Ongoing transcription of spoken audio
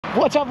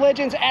What's up,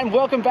 legends, and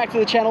welcome back to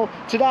the channel.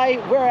 Today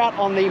we're out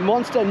on the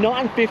Monster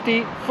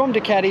 950 from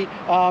Ducati.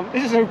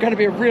 This is going to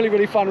be a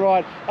really fun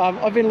ride.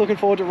 I've been looking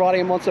forward to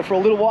riding a Monster for a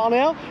little while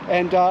now,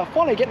 and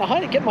finally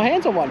getting my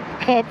hands on one.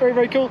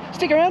 Very cool.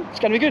 Stick around, it's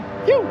going to be good.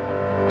 Yoo!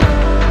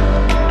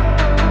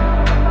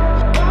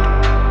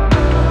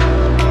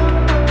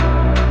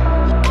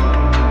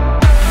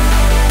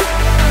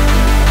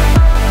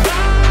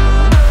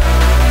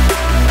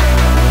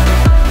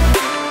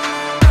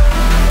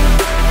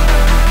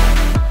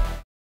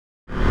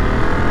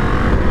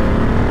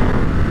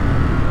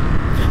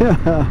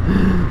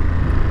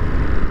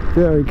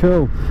 Very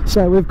cool.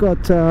 So we've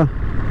got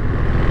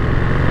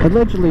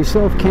allegedly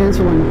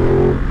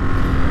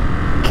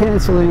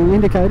self-cancelling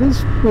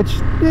indicators, which,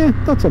 yeah,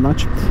 not so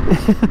much.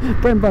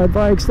 Brembo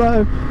brakes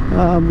though,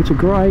 which are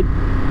great,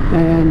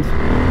 and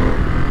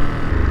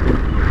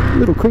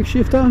little quick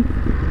shifter,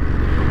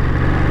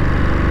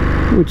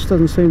 which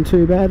doesn't seem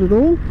too bad at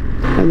all,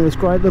 and this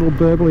great little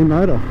burbly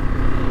motor,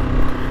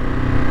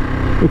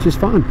 which is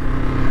fun.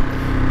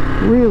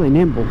 Really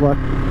nimble, like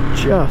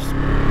just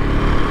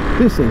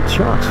this thing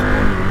chucks.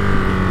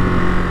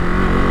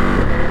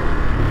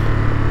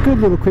 Good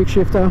little quick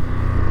shifter.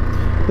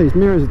 These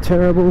mirrors are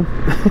terrible.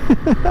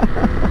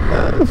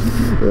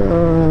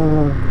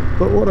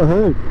 But what a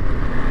hoot.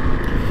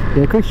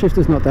 Yeah, quick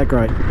shifter's not that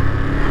great.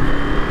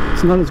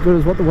 It's not as good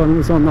as what the one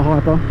was on the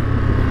Hyper.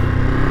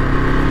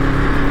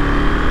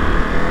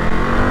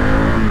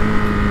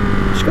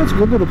 She's got some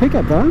good little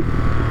pickup though.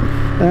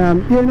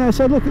 Yeah, no,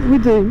 so look,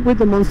 with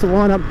the Monster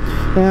lineup,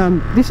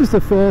 this is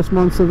the first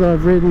Monster that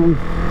I've ridden.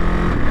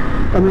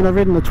 I mean, I've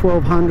ridden the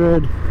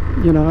 1200,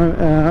 you know,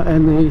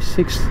 and the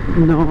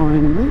 69, I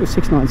think it was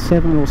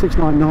 697 or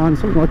 699,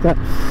 something like that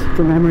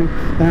from memory.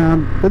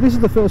 But this is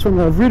the first one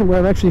that I've ridden where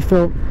I've actually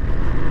felt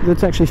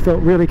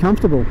really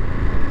comfortable.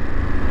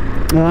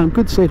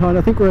 Good seat height.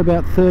 I think we're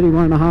about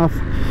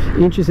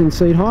 31.5 inches in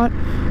seat height,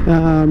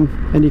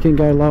 and you can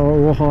go lower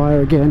or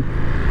higher again.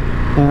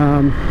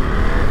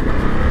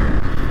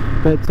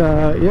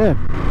 Yeah,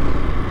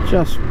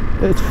 just,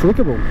 it's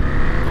flickable,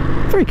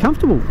 very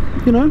comfortable,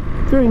 you know,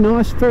 very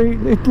nice,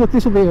 look,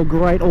 this will be a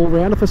great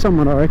all-rounder for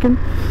someone, I reckon.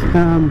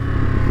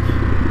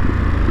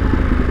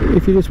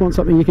 If you just want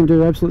something you can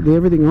do absolutely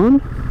everything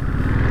on,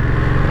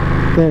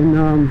 then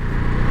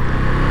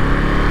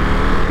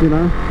you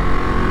know,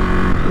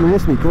 I mean,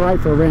 this will be great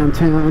for around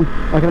town.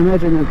 I can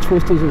imagine the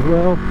twisties as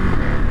well.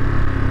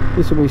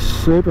 This will be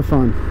super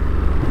fun.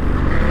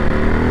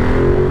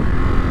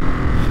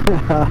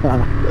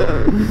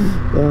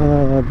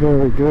 Oh,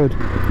 very good.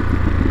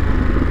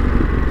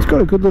 It's got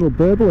a good little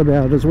burble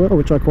about it as well,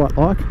 which I quite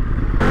like.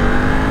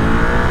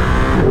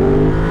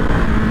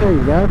 There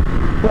you go.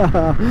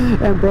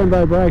 And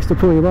Brembo brakes to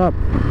pull you up,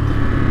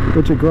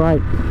 which are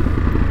great.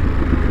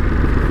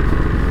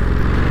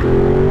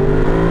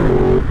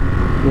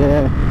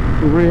 Yeah,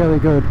 really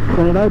good.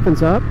 When it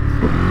opens up,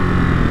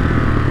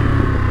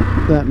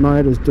 that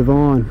motor's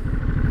divine.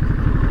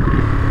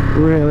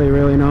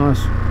 Really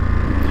nice.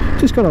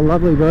 Just got a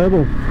lovely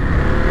burble.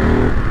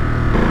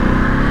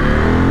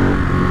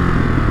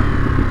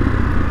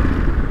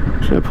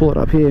 Just going to pull it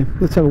up here.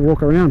 Let's have a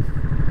walk around.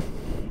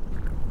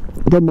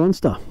 The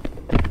Monster.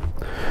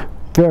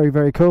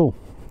 Very cool.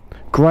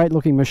 Great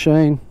looking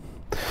machine.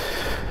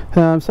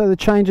 So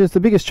the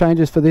biggest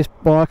changes for this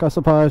bike, I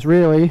suppose,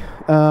 really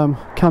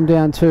come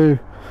down to,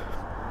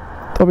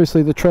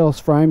 obviously, the trellis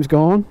frame's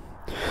gone,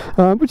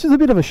 which is a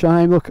bit of a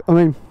shame. Look, I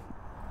mean,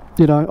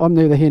 you know, I'm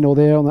neither here nor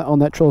there on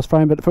that trellis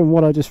frame, but from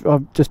what I've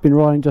just been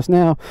riding just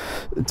now,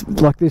 it's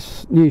like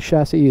this new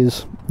chassis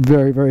is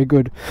very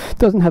good. It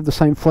doesn't have the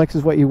same flex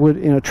as what you would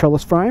in a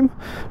trellis frame,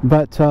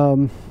 but I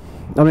mean,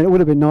 it would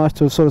have been nice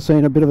to have sort of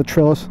seen a bit of a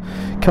trellis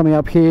coming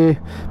up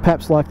here,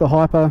 perhaps like the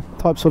Hyper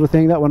type sort of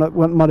thing. That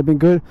one might have been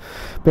good,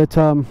 but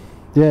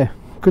yeah,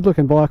 good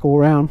looking bike all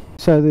around.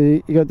 So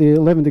you got the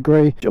 11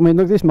 degree. I mean,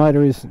 look, this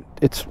motor is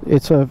it's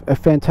a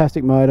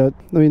fantastic motor.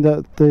 I mean,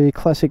 the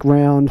classic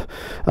round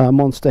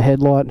Monster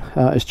headlight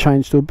has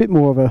changed to a bit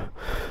more of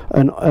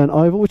an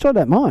oval, which I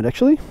don't mind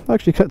actually. I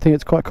actually think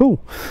it's quite cool.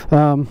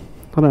 I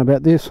don't know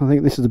about this. I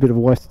think this is a bit of a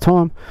waste of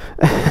time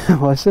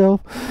myself,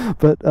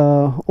 but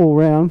all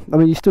round, I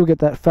mean, you still get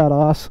that fat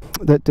ass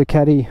that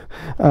Ducati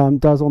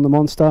does on the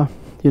Monster,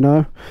 you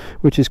know,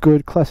 which is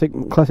good. Classic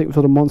sort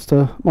of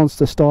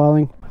monster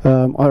styling.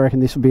 I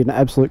reckon this would be an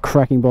absolute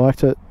cracking bike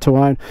to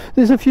own.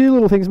 There's a few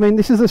little things. I mean,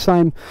 this is the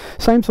same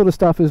sort of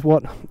stuff as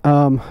what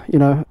you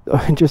know,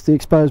 just the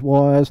exposed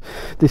wires,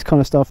 this kind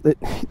of stuff.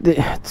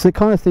 It's the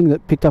kind of thing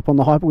that picked up on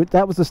the Hyper.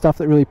 That was the stuff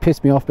that really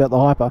pissed me off about the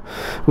Hyper,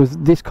 was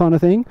this kind of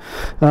thing,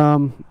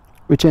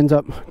 which ends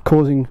up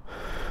causing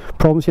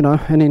problems, you know.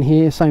 And in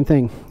here, same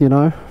thing, you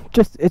know.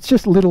 It's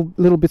just little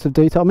bits of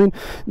detail. I mean,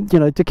 you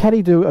know,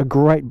 Ducati do a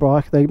great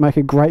bike. They make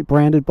a great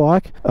branded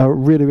bike.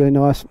 Really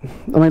nice.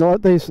 I mean,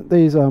 like these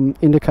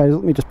indicators.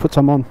 Let me just put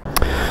some on,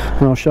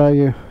 and I'll show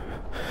you.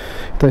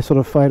 They sort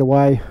of fade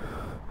away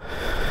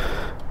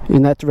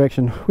in that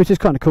direction, which is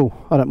kind of cool.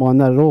 I don't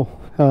mind that at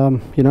all.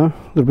 you know,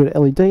 a little bit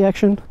of LED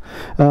action.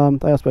 They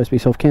are supposed to be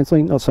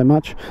self-cancelling, not so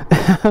much.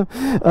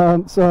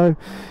 So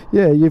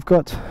yeah, you've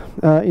got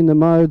in the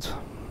modes,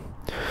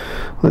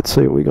 let's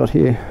see what we got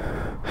here.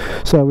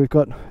 So we've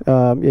got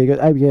yeah, you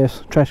got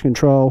ABS, traction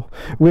control,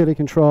 wheelie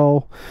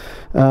control,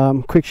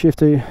 quick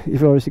shifter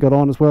you've obviously got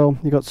on as well.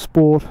 You've got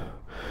sport,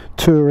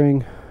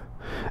 touring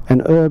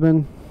and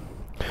urban,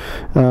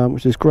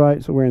 which is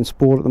great. So we're in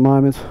sport at the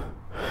moment.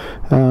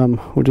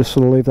 We'll just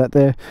sort of leave that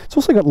there. It's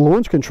also got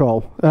launch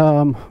control,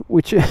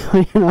 which, you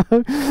know,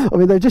 I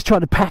mean, they've just tried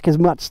to pack as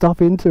much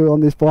stuff into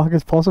on this bike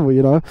as possible,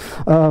 you know,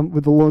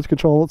 with the launch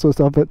control, that sort of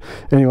stuff. But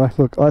anyway,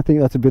 look, I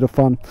think that's a bit of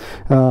fun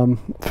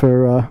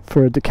for a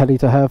Ducati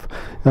to have.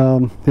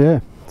 Yeah,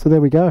 so there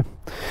we go,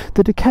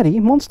 the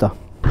Ducati Monster.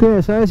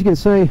 Yeah, so as you can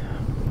see,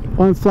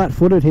 I'm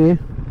flat-footed here,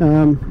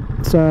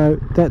 so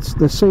that's,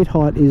 the seat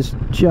height is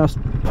just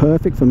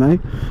perfect for me.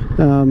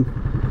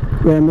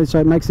 So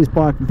it makes this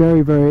bike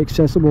very, very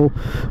accessible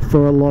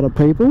for a lot of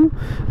people.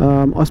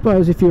 I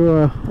suppose if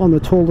you're on the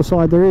taller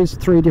side, there is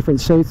 3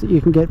 different seats that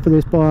you can get for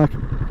this bike.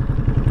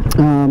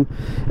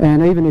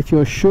 And even if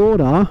you're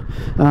shorter,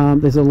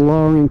 there's a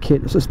lowering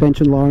kit, a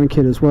suspension lowering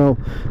kit as well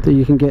that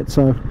you can get.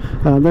 So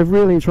they've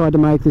really tried to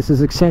make this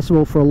as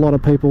accessible for a lot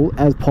of people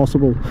as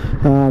possible.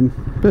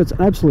 But it's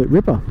an absolute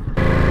ripper.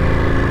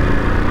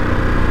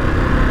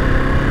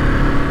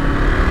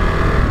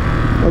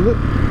 Oh, look,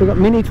 we've got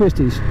mini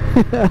twisties.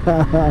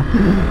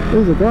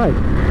 These are great.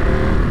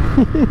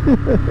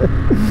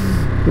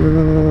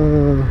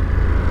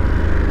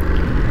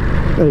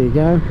 There you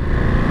go.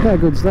 How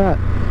good's that?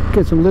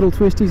 Get some little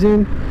twisties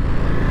in.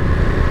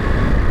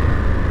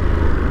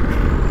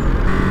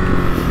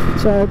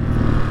 So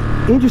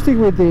interesting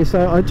with this,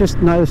 I just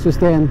noticed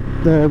just then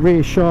the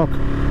rear shock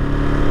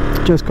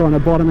just kind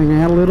of bottoming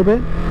out a little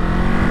bit.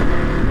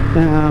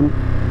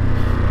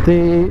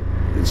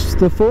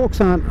 The forks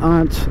aren't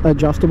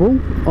adjustable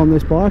on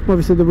this bike.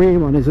 Obviously the rear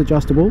one is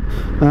adjustable,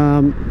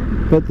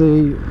 but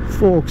the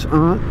forks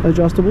aren't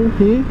adjustable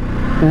here,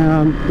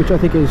 which I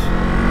think is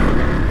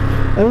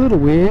a little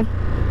weird.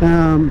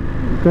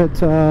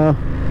 But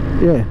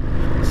yeah,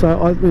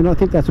 so I mean, I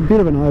think that's a bit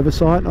of an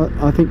oversight.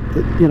 I think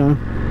that, you know,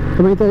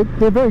 I mean,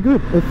 they're very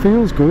good. It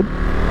feels good,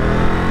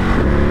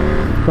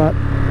 but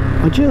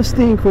I just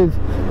think with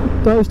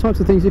those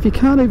types of things, if you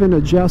can't even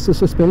adjust the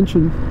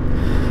suspension,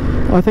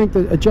 I think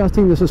that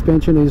adjusting the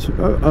suspension is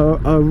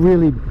a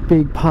really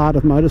big part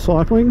of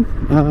motorcycling.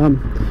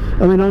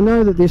 I mean, I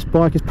know that this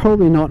bike is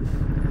probably not,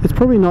 it's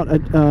probably not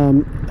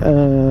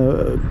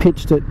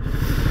pitched at,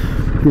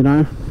 you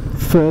know,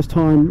 first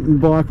time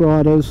bike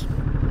riders.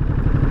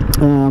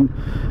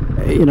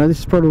 You know, this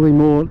is probably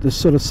more the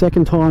sort of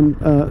second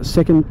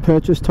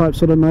purchase type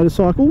sort of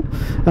motorcycle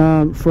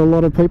for a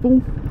lot of people,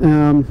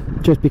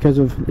 just because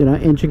of, you know,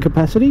 engine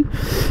capacity.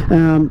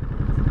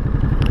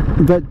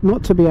 But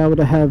not to be able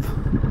to have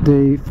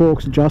the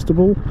forks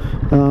adjustable,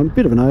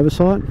 bit of an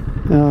oversight.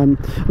 I mean,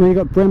 you've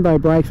got Brembo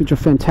brakes, which are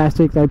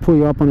fantastic. They pull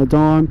you up on a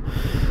dime,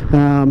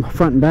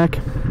 front and back.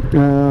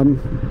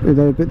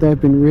 They've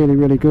been really,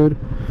 really good.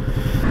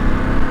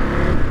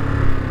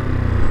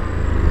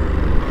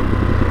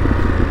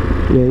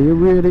 Yeah, you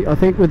really, I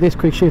think with this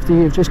quick shifter,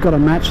 you've just got to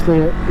match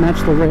the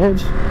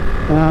revs.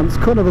 It's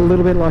kind of a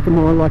little bit like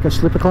more like a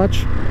slipper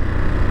clutch.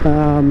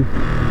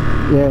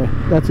 Yeah,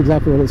 that's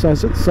exactly what it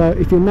says. So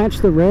if you match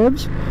the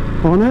revs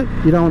on it,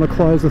 you don't want to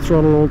close the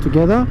throttle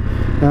altogether,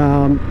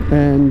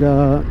 and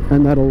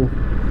that'll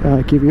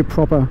give you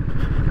proper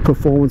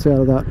performance out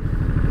of that.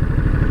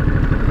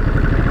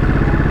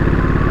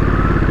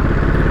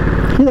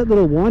 Hear that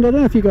little wind? I don't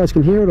know if you guys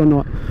can hear it or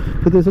not,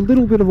 but there's a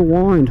little bit of a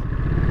wind.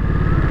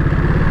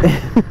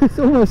 It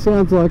almost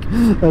sounds like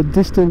a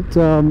distant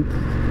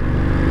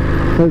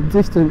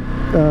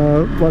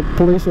like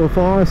police or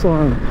fire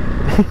siren.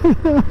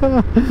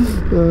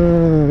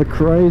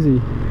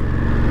 Crazy.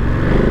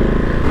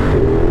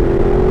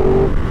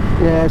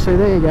 Yeah, so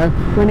there you go.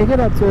 When you get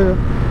it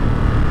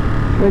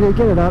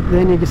up,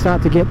 then you can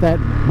start to get that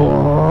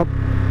bop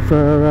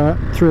for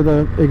through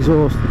the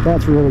exhaust.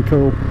 That's really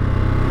cool.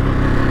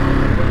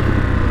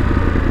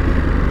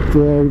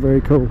 Very,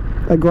 very cool.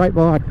 A great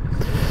bike.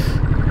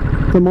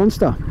 The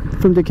Monster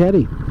from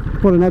Ducati.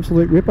 What an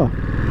absolute ripper.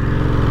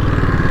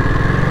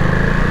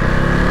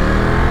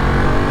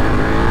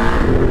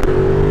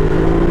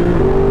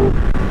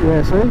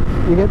 Yeah, see?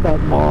 You get that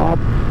bob,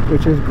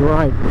 which is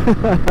great.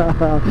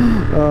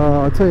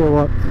 Oh, I'll tell you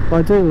what,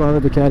 I do love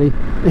a Ducati.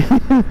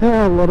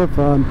 A lot of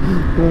fun.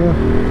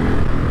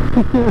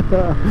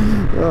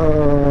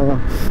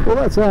 Well,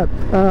 that's that.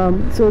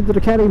 So the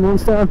Ducati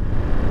Monster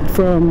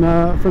from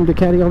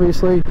Ducati,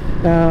 obviously.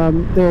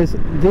 There's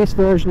this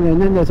version,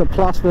 and then there's a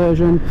plus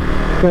version,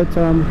 but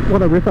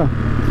what a ripper.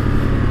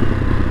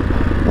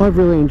 I've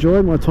really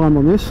enjoyed my time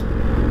on this.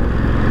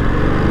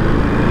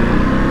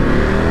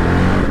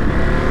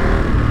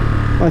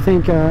 I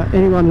think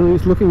anyone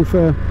who's looking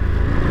for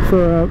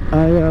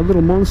a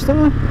little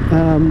monster,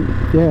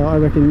 yeah, I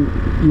reckon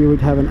you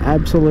would have an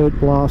absolute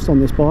blast on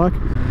this bike.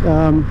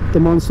 The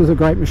Monster's a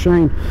great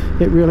machine,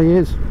 it really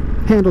is.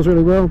 handles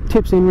really well,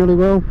 tips in really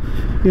well,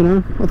 you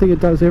know. I think it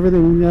does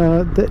everything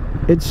that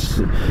it's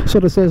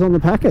sort of says on the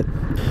packet.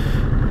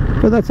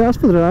 But that's us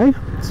for today.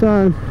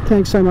 So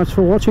thanks so much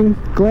for watching.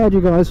 Glad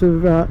you guys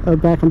are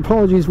back. And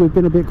apologies we've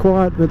been a bit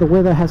quiet, but the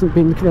weather hasn't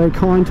been very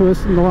kind to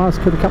us in the last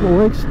couple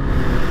of weeks.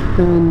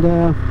 And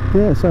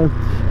yeah, so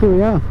here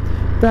we are,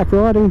 back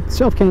riding.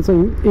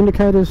 Self-cancelling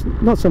indicators,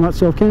 not so much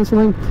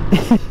self-cancelling.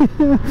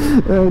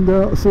 And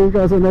I'll see you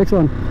guys on the next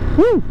one.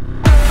 Woo!